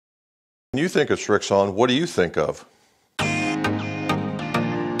When you think of Srixon, what do you think of?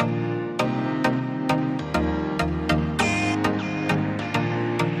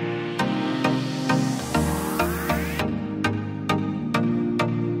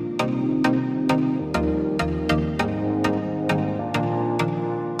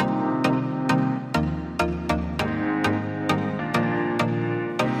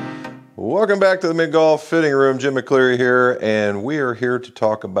 Welcome back to the Mid-Golf Fitting Room. Jim McCleary here, and we are here to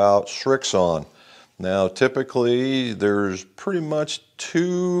talk about Srixon. Now, typically, there's pretty much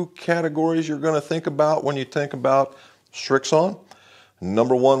two categories you're going to think about when you think about Srixon.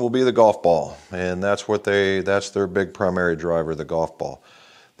 Number one will be the golf ball, and that's their big primary driver, the golf ball.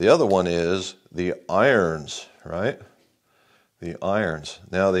 The other one is the irons, right? The irons.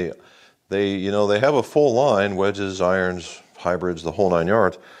 Now, they have a full line: wedges, irons, hybrids, the whole nine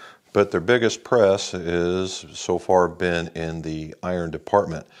yards. But their biggest press is so far been in the iron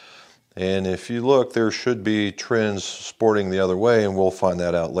department. And if you look, there should be trends sporting the other way, and we'll find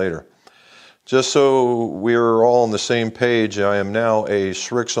that out later. Just so we're all on the same page, I am now a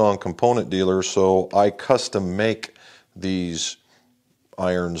Srixon component dealer, so I custom make these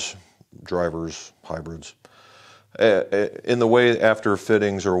irons, drivers, hybrids, in the way after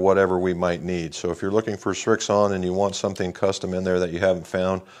fittings or whatever we might need. So if you're looking for Srixon and you want something custom in there that you haven't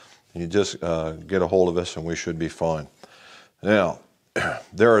found, you just get a hold of us and we should be fine. Now,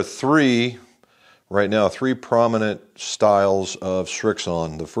 there are three prominent styles of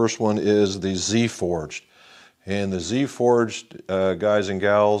Srixon. The first one is the Z-Forged. And the Z-Forged, guys and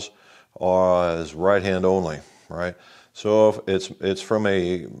gals, is right hand only, right? So if it's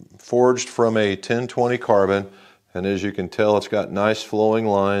forged from a 1020 carbon, and as you can tell, it's got nice flowing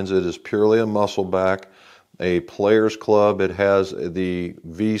lines. It is purely a muscle back. A player's club. It has the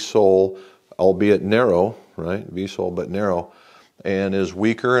V-sole, albeit narrow, right? V-sole, but narrow, and is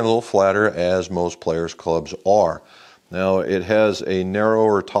weaker and a little flatter, as most players' clubs are. Now, it has a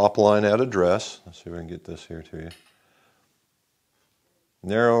narrower top line at address. Let's see if I can get this here to you.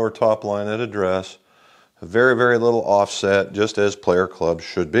 Narrower top line at address. Very, very little offset, just as player clubs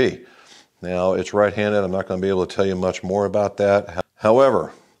should be. Now, it's right-handed. I'm not going to be able to tell you much more about that.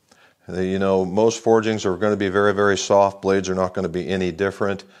 However, most forgings are going to be very, very soft. Blades are not going to be any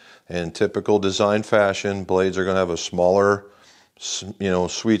different. In typical design fashion, blades are going to have a smaller,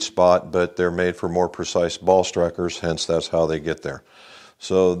 sweet spot, but they're made for more precise ball strikers, hence that's how they get there.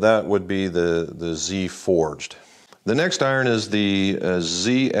 So that would be the Z forged. The next iron is the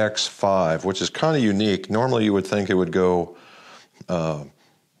ZX5, which is kind of unique. Normally you would think it would go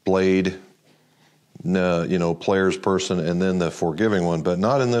blade, player's person, and then the forgiving one, but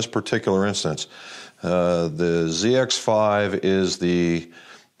not in this particular instance. The ZX5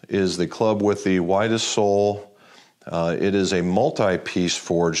 is the club with the widest sole. It is a multi-piece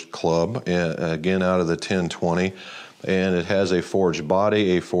forged club, again out of the 1020, and it has a forged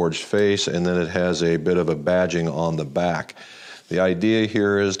body, a forged face, and then it has a bit of a badging on the back. The idea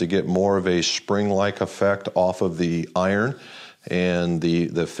here is to get more of a spring-like effect off of the iron, and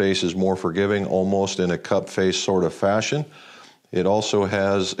the face is more forgiving, almost in a cup face sort of fashion.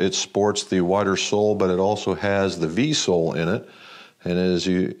 It sports the wider sole, but it also has the V-sole in it. And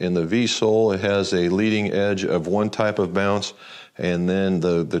in the V-sole, it has a leading edge of one type of bounce, and then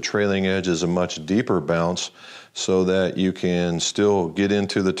the trailing edge is a much deeper bounce, so that you can still get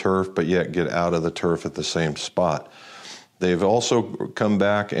into the turf, but yet get out of the turf at the same spot. They've also come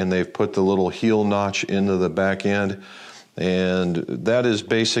back and they've put the little heel notch into the back end. And that is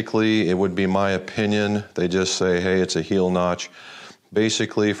basically, it would be my opinion, they just say, hey, it's a heel notch.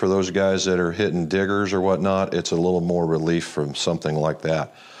 Basically, for those guys that are hitting diggers or whatnot, it's a little more relief from something like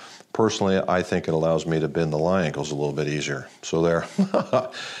that. Personally, I think it allows me to bend the lie ankles a little bit easier. So there.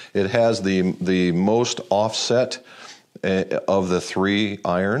 It has the most offset of the three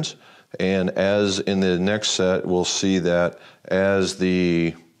irons. And as in the next set, we'll see that as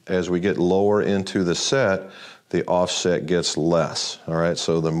we get lower into the set, the offset gets less. All right,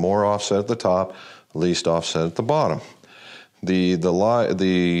 so the more offset at the top, least offset at the bottom. The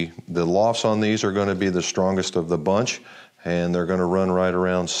lofts on these are going to be the strongest of the bunch, and they're going to run right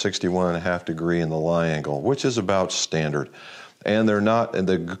around 61.5 degrees in the lie angle, which is about standard. And they're not. And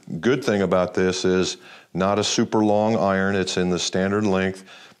the good thing about this is not a super long iron. It's in the standard length.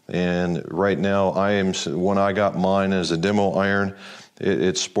 And right now, when I got mine as a demo iron,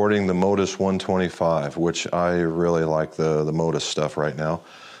 it's sporting the Modus 125, which I really like the Modus stuff right now.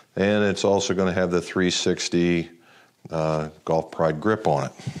 And it's also going to have the 360 Golf Pride grip on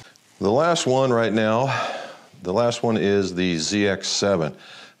it. The last one right now, is the ZX7.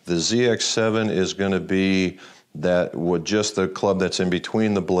 The ZX7 is going to be that would just the club that's in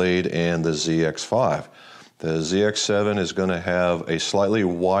between the blade and the ZX5. The ZX7 is going to have a slightly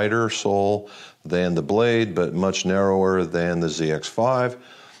wider sole than the blade, but much narrower than the ZX5.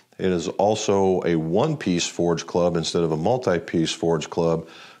 It is also a one-piece forged club instead of a multi-piece forged club,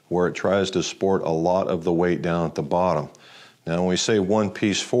 where it tries to sport a lot of the weight down at the bottom. Now, when we say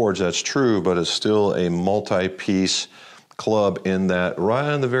one-piece forged, that's true, but it's still a multi-piece club in that right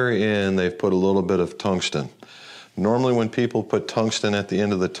on the very end, they've put a little bit of tungsten. Normally when people put tungsten at the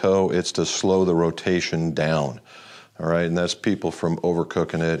end of the toe, it's to slow the rotation down. All right, and that's people from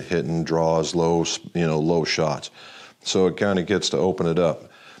overcooking it, hitting draws, low shots. So it kind of gets to open it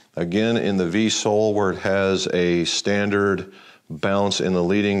up. Again, in the V sole, where it has a standard bounce in the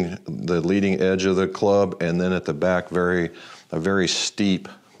leading edge of the club, and then at the back, a very steep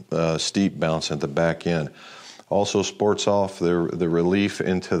bounce at the back end. Also sports off the relief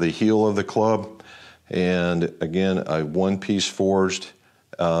into the heel of the club, and again, a one-piece forged.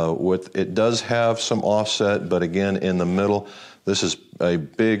 It does have some offset, but again, in the middle, this is a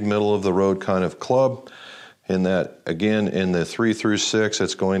big middle-of-the-road kind of club. In that, again, in the 3 through 6,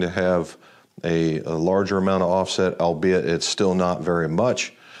 it's going to have a larger amount of offset, albeit it's still not very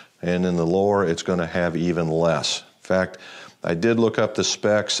much. And in the lower, it's going to have even less. In fact, I did look up the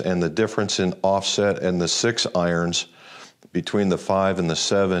specs, and the difference in offset and the 6 irons between the 5 and the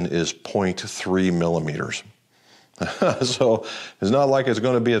 7 is 0.3 millimeters. So it's not like it's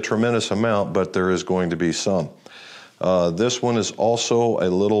going to be a tremendous amount, but there is going to be some. This one is also a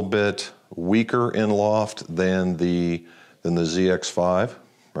little bit weaker in loft than the ZX5,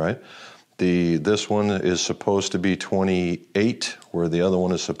 right? This one is supposed to be 28, where the other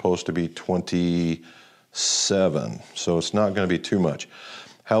one is supposed to be 27. So it's not going to be too much.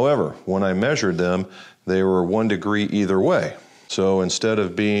 However, when I measured them, they were 1 degree either way. So instead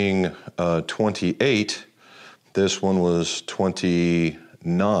of being 28, this one was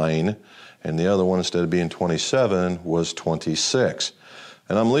 29, and the other one, instead of being 27, was 26.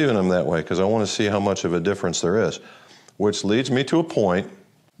 And I'm leaving them that way because I want to see how much of a difference there is. Which leads me to a point.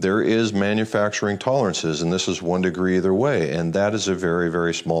 There is manufacturing tolerances, and this is 1 degree either way, and that is a very,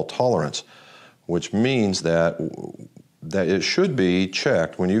 very small tolerance, which means that it should be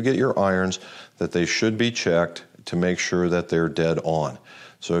checked when you get your irons, that they should be checked to make sure that they're dead on.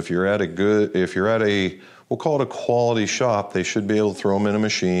 So if you're at a, we'll call it a quality shop, they should be able to throw them in a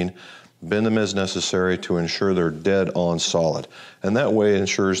machine, bend them as necessary to ensure they're dead on solid. And that way it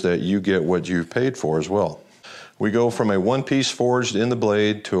ensures that you get what you've paid for as well. We go from a one-piece forged in the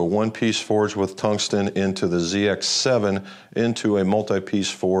blade to a one-piece forged with tungsten into the ZX7 into a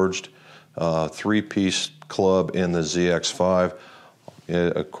multi-piece forged 3-piece club in the ZX5.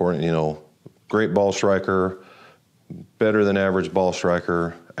 According, great ball striker, better than average ball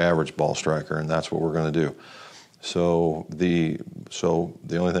striker, average ball striker, and that's what we're going to do. So the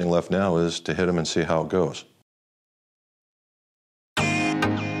only thing left now is to hit them and see how it goes.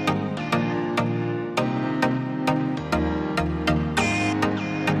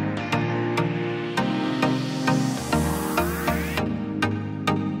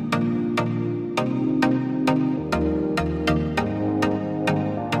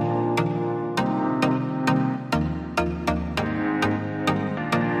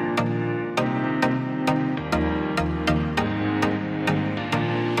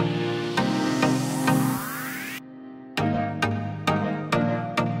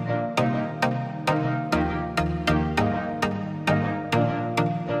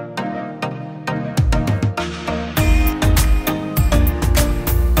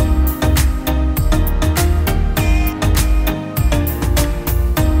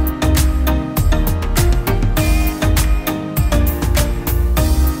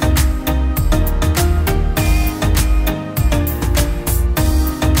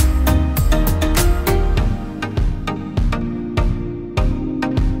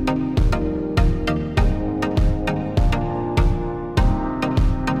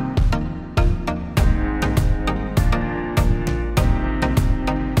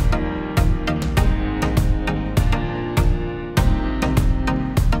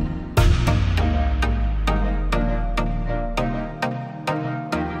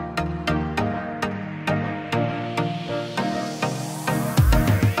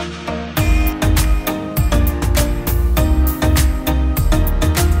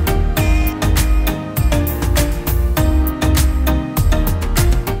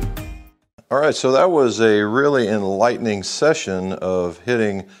 All right, so that was a really enlightening session of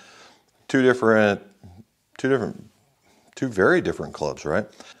hitting two very different clubs, right?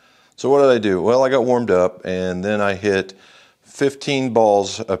 So what did I do? Well, I got warmed up, and then I hit 15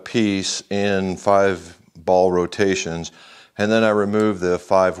 balls a piece in 5 ball rotations, and then I removed the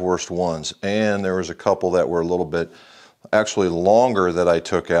 5 worst ones. And there was a couple that were a little bit actually longer that I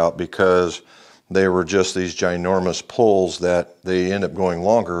took out because they were just these ginormous pulls that they end up going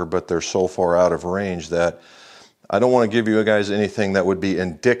longer, but they're so far out of range that I don't want to give you guys anything that would be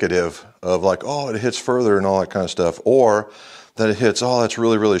indicative of like, oh, it hits further and all that kind of stuff, or that it hits, oh, that's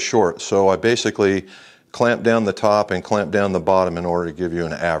really, really short. So I basically clamped down the top and clamped down the bottom in order to give you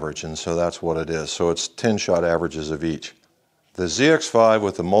an average, and so that's what it is. So it's 10 shot averages of each. The ZX5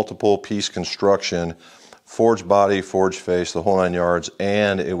 with the multiple piece construction, forged body, forged face, the whole 9 yards,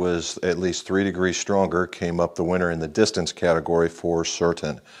 and it was at least 3 degrees stronger, came up the winner in the distance category for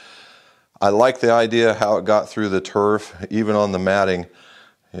certain. I like the idea how it got through the turf, even on the matting.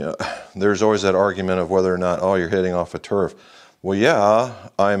 You know, there's always that argument of whether or not, oh, you're hitting off a turf. Well, yeah,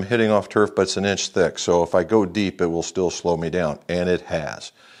 I'm hitting off turf, but it's an inch thick, so if I go deep, it will still slow me down, and it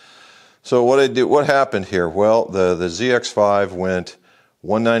has. So what happened here? Well, the ZX5 went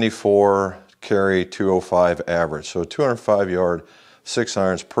 194 carry, 205 average. So 205-yard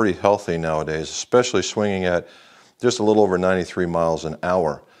 6-iron's pretty healthy nowadays, especially swinging at just a little over 93 miles an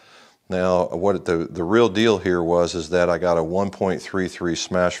hour. Now, what the real deal here is that I got a 1.33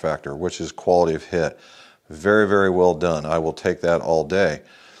 smash factor, which is quality of hit. Very, very well done. I will take that all day.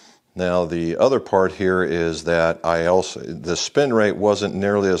 Now, the other part here is that the spin rate wasn't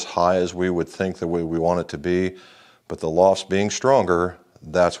nearly as high as we would think that we want it to be, but the lofts being stronger,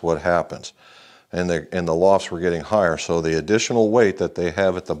 that's what happens. And the lofts were getting higher, so the additional weight that they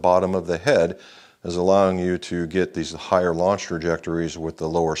have at the bottom of the head is allowing you to get these higher launch trajectories with the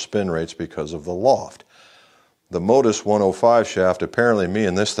lower spin rates because of the loft. The Modus 105 shaft, apparently me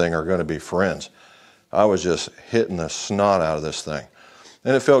and this thing are going to be friends. I was just hitting the snot out of this thing.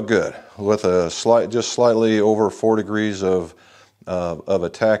 And it felt good with a just slightly over 4 degrees of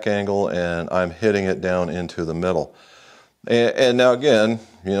attack angle, and I'm hitting it down into the middle. And now again,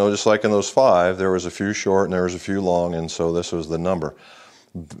 you know, just like in those 5, there was a few short and there was a few long, and so this was the number.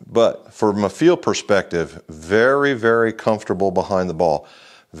 But from a feel perspective, very, very comfortable behind the ball.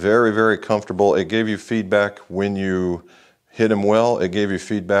 Very, very comfortable. It gave you feedback when you hit them well. It gave you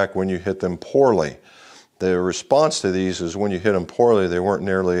feedback when you hit them poorly. The response to these is when you hit them poorly, they weren't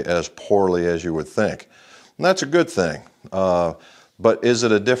nearly as poorly as you would think. And that's a good thing. But is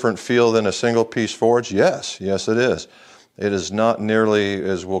it a different feel than a single piece forge? Yes. Yes, it is. It is not nearly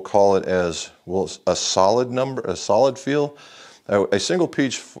as, we'll call it as, well, a solid feel. A single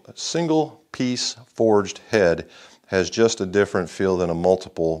piece forged head has just a different feel than a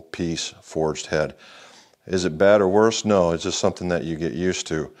multiple piece forged head. Is it bad or worse? No, it's just something that you get used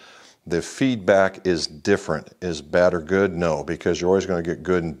to. The feedback is different. Is bad or good? No, because you're always going to get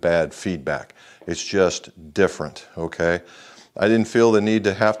good and bad feedback. It's just different, okay? I didn't feel the need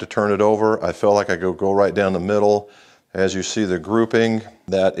to have to turn it over. I felt like I could go right down the middle. As you see the grouping,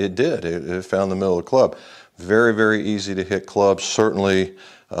 that it did. It found the middle of the club. Very, very easy to hit clubs, certainly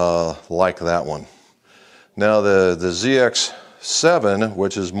like that one. Now the ZX7,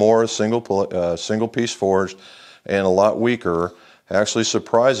 which is more single piece forged and a lot weaker, actually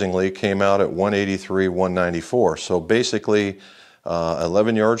surprisingly came out at 183, 194. So basically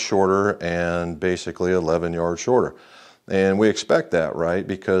 11 yards shorter and basically 11 yards shorter. And we expect that, right?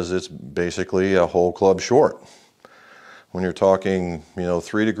 Because it's basically a whole club short. When you're talking,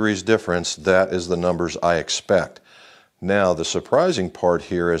 3 degrees difference, that is the numbers I expect. Now, the surprising part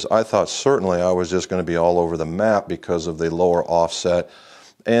here is I thought certainly I was just going to be all over the map because of the lower offset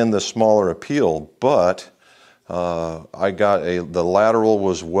and the smaller appeal, but the lateral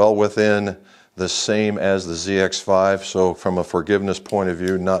was well within the same as the ZX5, so from a forgiveness point of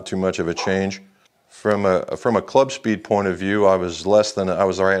view, not too much of a change. From a club speed point of view, I was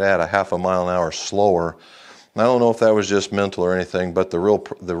right at a half a mile an hour slower. I don't know if that was just mental or anything, but the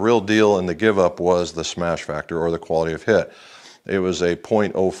real deal in the give up was the smash factor or the quality of hit. It was a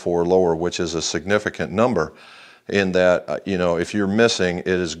 0.04 lower, which is a significant number in that, if you're missing, it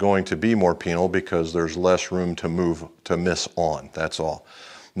is going to be more penal because there's less room to miss on. That's all.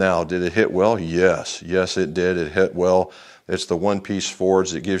 Now, did it hit well? Yes. Yes, it did. It hit well. It's the one-piece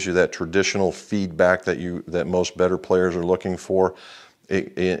forge that gives you that traditional feedback that most better players are looking for.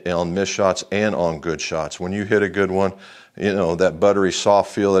 On missed shots and on good shots. When you hit a good one, that buttery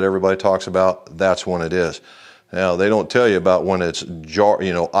soft feel that everybody talks about, that's when it is. Now, they don't tell you about when it's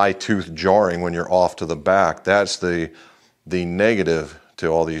eye-tooth jarring when you're off to the back. That's the negative to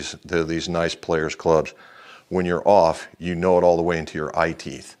all these nice players' clubs. When you're off, you know it all the way into your eye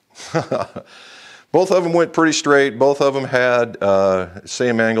teeth. Both of them went pretty straight. Both of them had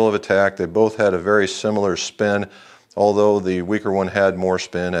same angle of attack. They both had a very similar spin, although the weaker one had more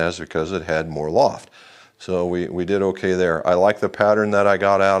spin because it had more loft. So we did okay there. I like the pattern that I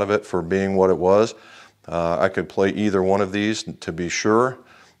got out of it for being what it was. I could play either one of these to be sure.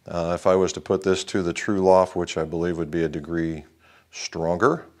 If I was to put this to the true loft, which I believe would be a degree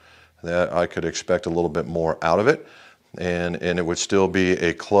stronger, that I could expect a little bit more out of it, and it would still be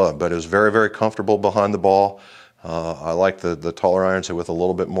a club. But it was very, very comfortable behind the ball. I like the taller irons with a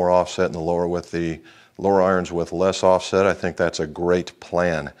little bit more offset, and the lower irons with less offset. I think that's a great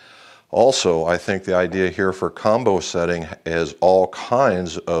plan. Also, I think the idea here for combo setting has all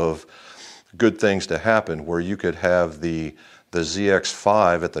kinds of good things to happen, where you could have the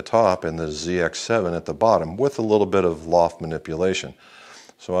ZX5 at the top and the ZX7 at the bottom with a little bit of loft manipulation.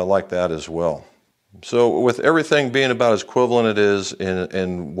 So I like that as well. So with everything being about as equivalent it is,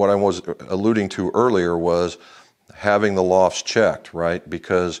 and what I was alluding to earlier was having the lofts checked, right?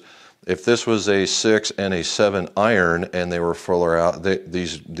 Because if this was a 6 and a 7 iron and they were further out,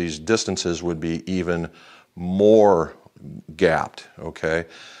 these distances would be even more gapped, okay?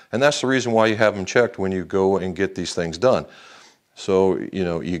 And that's the reason why you have them checked when you go and get these things done. So, you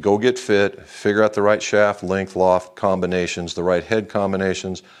know, you go get fit, figure out the right shaft, length, loft combinations, the right head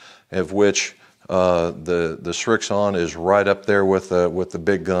combinations, of which the Srixon is right up there with the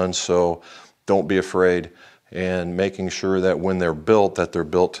big guns, so don't be afraid. And making sure that when they're built to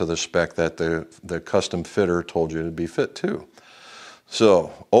the spec that the custom fitter told you to be fit to.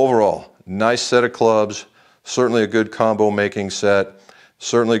 So overall, nice set of clubs, certainly a good combo making set,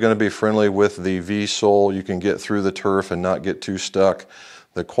 certainly going to be friendly with the V-sole. You can get through the turf and not get too stuck.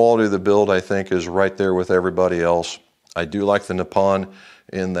 The quality of the build, I think, is right there with everybody else. I do like the Nippon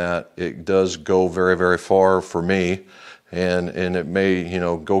in that it does go very, very far for me. And it may, you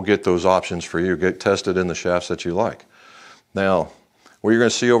know, go get those options for you. Get tested in the shafts that you like. Now, what you're going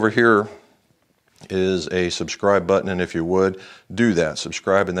to see over here is a subscribe button, and if you would, do that.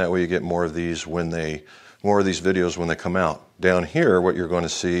 Subscribe, and that way you get more of these videos when they come out. Down here, what you're going to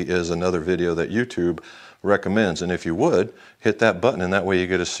see is another video that YouTube recommends, and if you would, hit that button, and that way you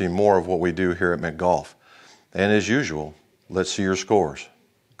get to see more of what we do here at McGolf. And as usual, let's see your scores.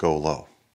 Go low.